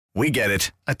We get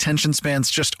it. Attention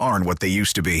spans just aren't what they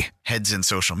used to be. Heads in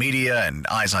social media and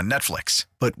eyes on Netflix.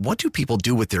 But what do people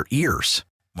do with their ears?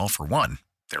 Well, for one,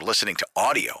 they're listening to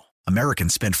audio.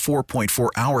 Americans spend 4.4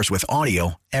 hours with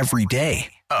audio every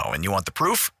day. Oh, and you want the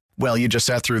proof? Well, you just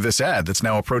sat through this ad that's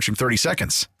now approaching 30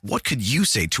 seconds. What could you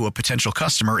say to a potential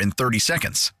customer in 30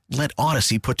 seconds? Let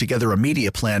Odyssey put together a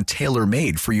media plan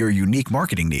tailor-made for your unique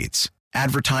marketing needs.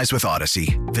 Advertise with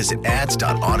Odyssey. Visit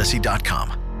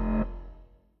ads.odyssey.com.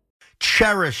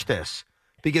 Cherish this,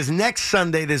 because next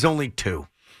Sunday there's only 2.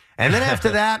 And then after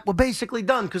that, we're basically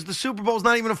done, because the Super Bowl's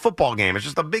not even a football game. It's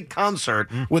just a big concert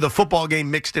with a football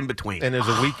game mixed in between. And there's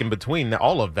a week in between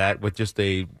all of that with just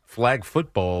a flag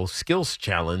football skills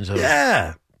challenge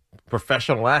of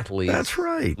professional athletes. That's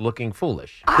right. Looking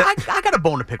foolish. I got a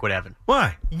bone to pick with Evan.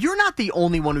 Why? You're not the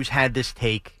only one who's had this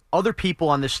take. Other people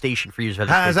on this station for years have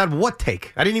had Has that what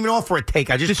take? I didn't even offer a take.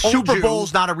 I just the told Super you.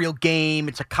 Bowl's not a real game.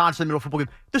 It's a constant middle football game.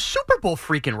 The Super Bowl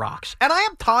freaking rocks. And I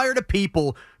am tired of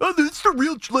people, it's the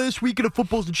real last weekend of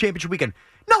football's the championship weekend.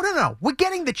 No. We're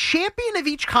getting the champion of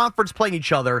each conference playing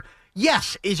each other.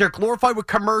 Yes, is there glorified with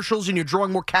commercials and you're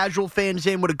drawing more casual fans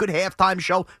in with a good halftime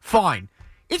show? Fine.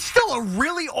 It's still a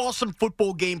really awesome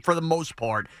football game for the most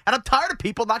part, and I'm tired of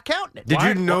people not counting it. Did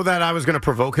you know that I was going to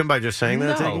provoke him by just saying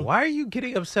that? No. Why are you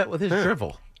getting upset with his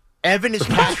drivel? Evan is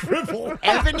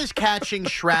catching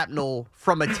shrapnel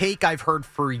from a take I've heard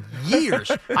for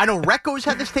years. I know Recco's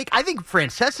had this take. I think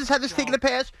Francesa's had this take in the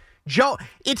past. Joe,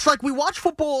 it's like we watch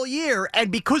football all year,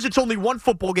 and because it's only one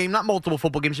football game, not multiple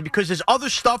football games, and because there's other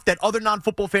stuff that other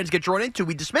non-football fans get drawn into,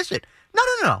 we dismiss it.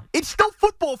 No. It's still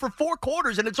football for 4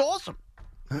 quarters, and it's awesome.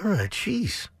 All right,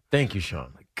 jeez. Thank you,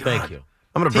 Sean. Thank you.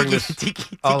 I'm going to bring this.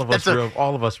 All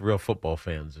of us real football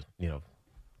fans,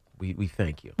 we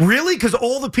thank you. Really? Because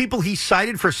all the people he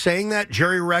cited for saying that,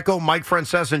 Jerry Recco, Mike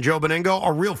Francesa, and Joe Beningo,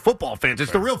 are real football fans.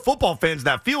 It's the real football fans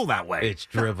that feel that way. It's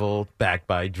drivel backed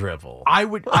by drivel. I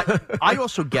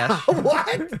also guess.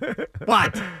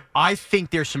 What? I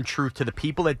think there's some truth to the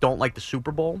people that don't like the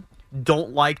Super Bowl.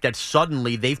 Don't like that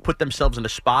suddenly they've put themselves in a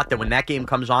spot that when that game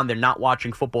comes on, they're not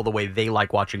watching football the way they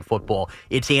like watching football.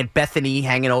 It's Aunt Bethany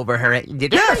hanging over her.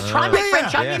 Try my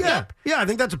French onion dip. Yeah, I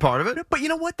think that's a part of it. But you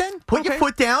know what then? Put your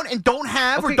foot down and don't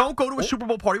go to a Super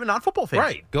Bowl party with non-football fans.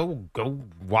 Right. Go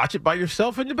watch it by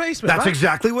yourself in the basement. That's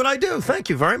exactly what I do. Thank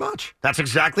you very much. That's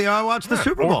exactly how I watch the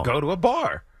Super Bowl. Or go to a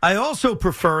bar. I also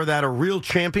prefer that a real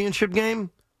championship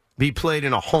game be played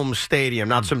in a home stadium,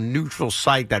 not some neutral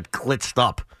site that clitzed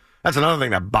up. That's another thing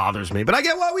that bothers me. But I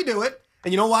get why we do it.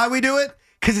 And you know why we do it?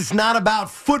 Because it's not about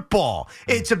football.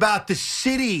 It's about the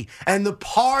city and the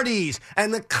parties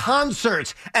and the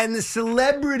concerts and the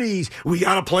celebrities. We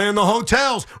got to play in the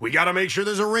hotels. We got to make sure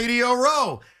there's a Radio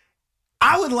Row.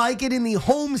 I would like it in the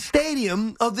home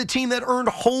stadium of the team that earned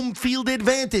home field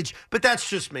advantage. But that's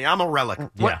just me. I'm a relic.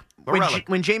 Yeah.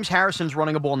 When James Harrison's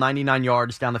running a ball 99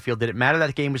 yards down the field, did it matter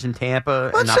that game was in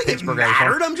Tampa and not Pittsburgh?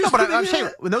 I'm saying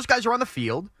when those guys are on the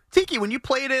field, Tiki, when you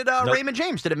played at Raymond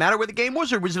James, did it matter where the game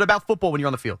was, or was it about football when you're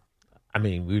on the field? I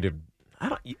mean,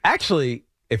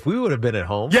 if we would have been at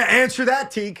home. Yeah, answer that,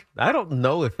 Teak. I don't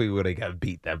know if we would have got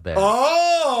beat that bad.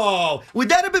 Oh, would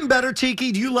that have been better,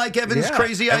 Tiki? Do you like Evan's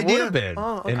crazy idea? It would have been.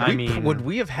 Oh, okay. And would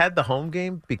we have had the home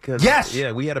game? Because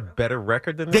we had a better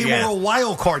record than they were a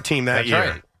wild card team that year.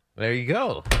 Right. There you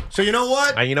go. So you know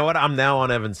what? You know what? I'm now on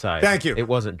Evan's side. Thank you. It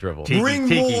wasn't drivel. Bring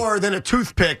more than a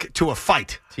toothpick to a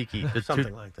fight. Tiki,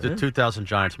 something like that. The 2000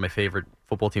 Giants are my favorite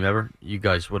football team ever. You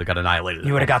guys would have got annihilated.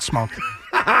 You would have got smoked.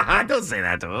 Don't say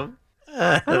that to him.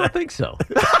 I don't think so.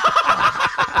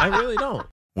 I really don't.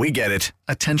 We get it.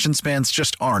 Attention spans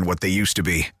just aren't what they used to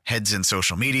be. Heads in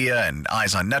social media and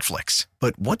eyes on Netflix.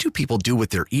 But what do people do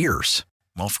with their ears?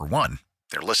 Well, for one,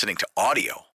 they're listening to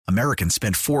audio. Americans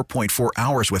spend 4.4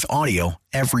 hours with audio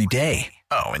every day.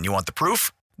 Oh, and you want the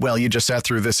proof? Well, you just sat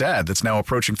through this ad that's now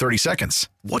approaching 30 seconds.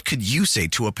 What could you say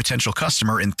to a potential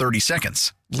customer in 30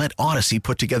 seconds? Let Odyssey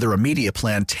put together a media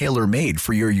plan tailor-made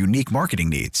for your unique marketing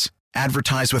needs.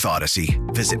 Advertise with Odyssey.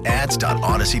 Visit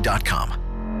ads.odyssey.com.